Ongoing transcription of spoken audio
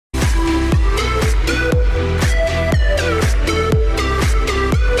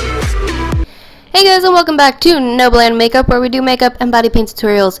Hey guys, and welcome back to NoBlandMakeup, where we do makeup and body paint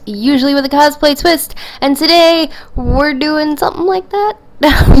tutorials, usually with a cosplay twist. And today, we're doing something like that.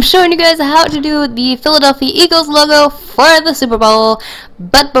 I'm showing you guys how to do the Philadelphia Eagles logo for the Super Bowl.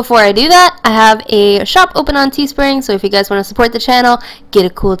 But before I do that, I have a shop open on Teespring, so if you guys want to support the channel, get a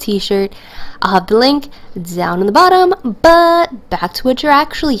cool t-shirt. I'll have the link down in the bottom, but back to what you're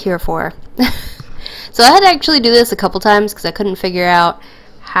actually here for. So I had to actually do this a couple times because I couldn't figure out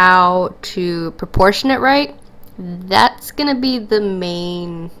how to proportion it right. That's gonna be the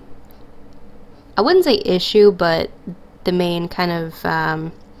main, I wouldn't say issue, but the main kind of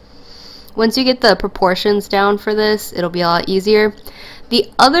once you get the proportions down for this, it'll be a lot easier.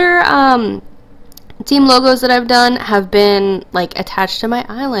 The other team logos that I've done have been like attached to my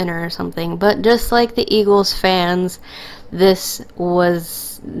eyeliner or something, but just like the Eagles fans, this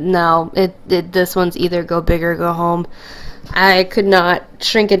was no, this one's either go big or go home. I could not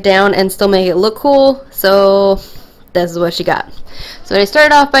shrink it down and still make it look cool, so this is what she got. So what I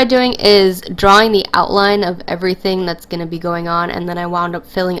started off by doing is drawing the outline of everything that's going to be going on, and then I wound up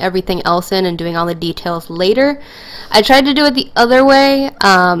filling everything else in and doing all the details later. I tried to do it the other way,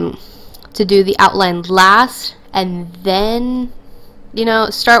 to do the outline last and then, you know,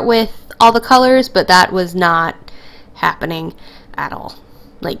 start with all the colors, but that was not happening at all.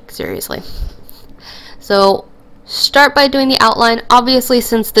 Like, seriously. So start by doing the outline. Obviously,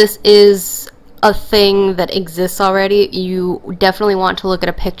 since this is a thing that exists already, you definitely want to look at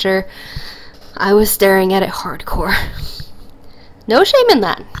a picture. I was staring at it hardcore. No shame in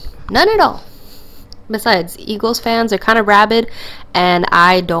that. None at all. Besides, Eagles fans are kind of rabid, and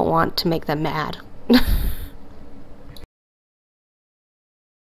I don't want to make them mad.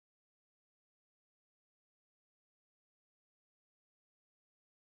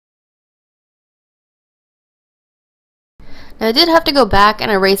 Now, I did have to go back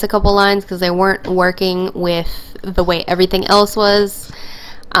and erase a couple lines because they weren't working with the way everything else was.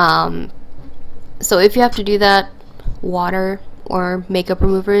 So if you have to do that, water or makeup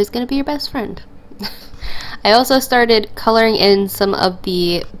remover is going to be your best friend. I also started coloring in some of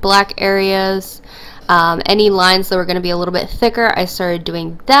the black areas. Any lines that were going to be a little bit thicker, I started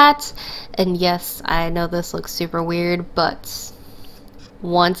doing that. And yes, I know this looks super weird, but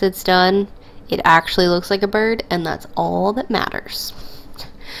once it's done, it actually looks like a bird, and that's all that matters.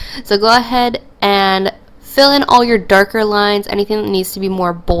 So go ahead and fill in all your darker lines, anything that needs to be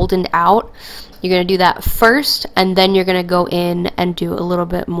more boldened out. You're going to do that first, and then you're going to go in and do a little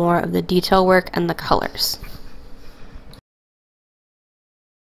bit more of the detail work and the colors.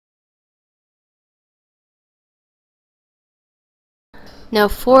 Now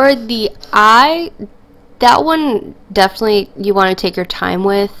for the eye, that one definitely you want to take your time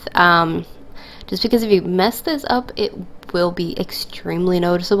with. Just because if you mess this up, it will be extremely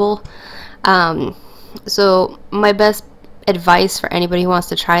noticeable. So my best advice for anybody who wants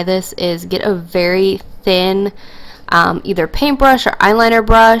to try this is get a very thin either paintbrush or eyeliner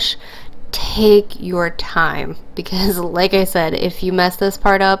brush. Take your time, because like I said, if you mess this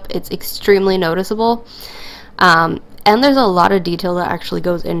part up, it's extremely noticeable. And there's a lot of detail that actually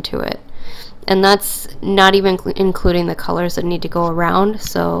goes into it. And that's not even including the colors that need to go around.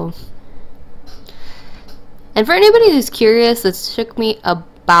 So, and for anybody who's curious, this took me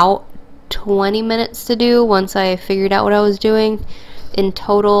about 20 minutes to do once I figured out what I was doing. In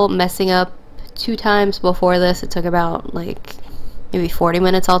total, messing up 2 times before this, it took about like maybe 40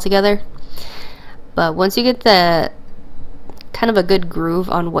 minutes altogether. But once you get the kind of a good groove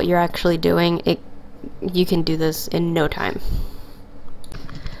on what you're actually doing, you can do this in no time.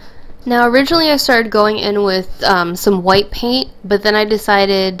 Now originally I started going in with some white paint, but then I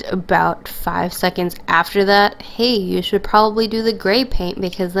decided about 5 seconds after that, hey, you should probably do the gray paint,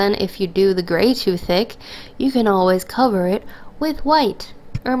 because then if you do the gray too thick, you can always cover it with white.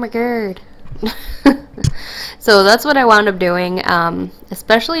 Oh my god. So that's what I wound up doing,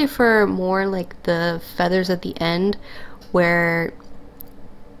 especially for more like the feathers at the end, where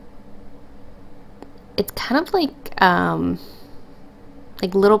it's kind of like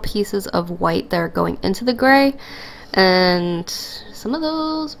little pieces of white that are going into the gray, and some of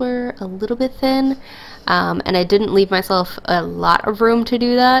those were a little bit thin, and I didn't leave myself a lot of room to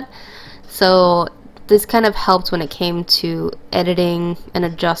do that, so this kind of helped when it came to editing and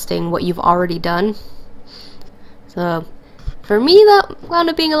adjusting what you've already done. So for me, that wound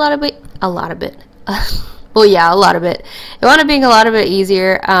up being a lot of it well, yeah, a lot of it. It wound up being a lot of it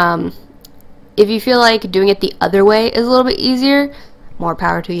easier. If you feel like doing it the other way is a little bit easier, more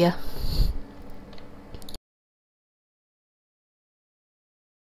power to you.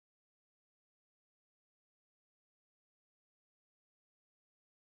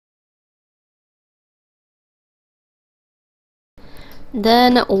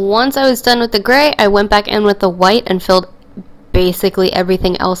 Then once I was done with the gray, I went back in with the white and filled basically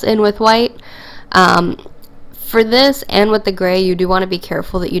everything else in with white. For this and with the gray, you do want to be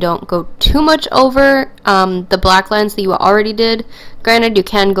careful that you don't go too much over the black lines that you already did. Granted, you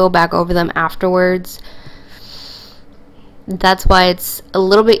can go back over them afterwards. That's why it's a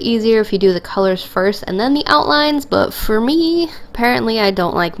little bit easier if you do the colors first and then the outlines, but for me, apparently I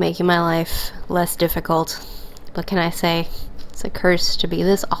don't like making my life less difficult. What can I say? It's a curse to be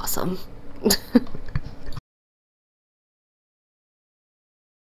this awesome.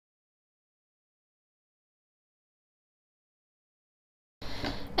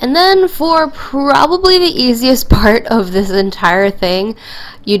 And then for probably the easiest part of this entire thing,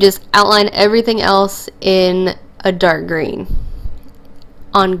 you just outline everything else in a dark green.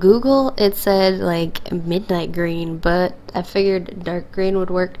 On Google it said like midnight green, but I figured dark green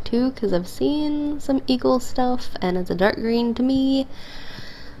would work too because I've seen some eagle stuff and it's a dark green to me.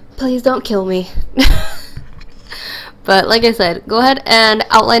 Please don't kill me. But like I said, go ahead and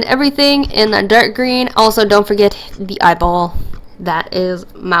outline everything in a dark green. Also, don't forget the eyeball. That is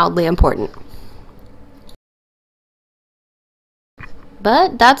mildly important.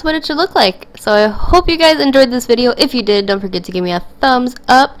 But that's what it should look like. So I hope you guys enjoyed this video. If you did, don't forget to give me a thumbs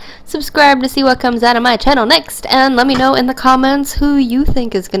up. Subscribe to see what comes out of my channel next. And let me know in the comments who you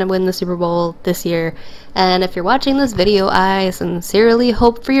think is going to win the Super Bowl this year. And if you're watching this video, I sincerely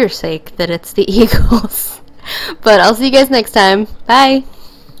hope for your sake that it's the Eagles. But I'll see you guys next time. Bye!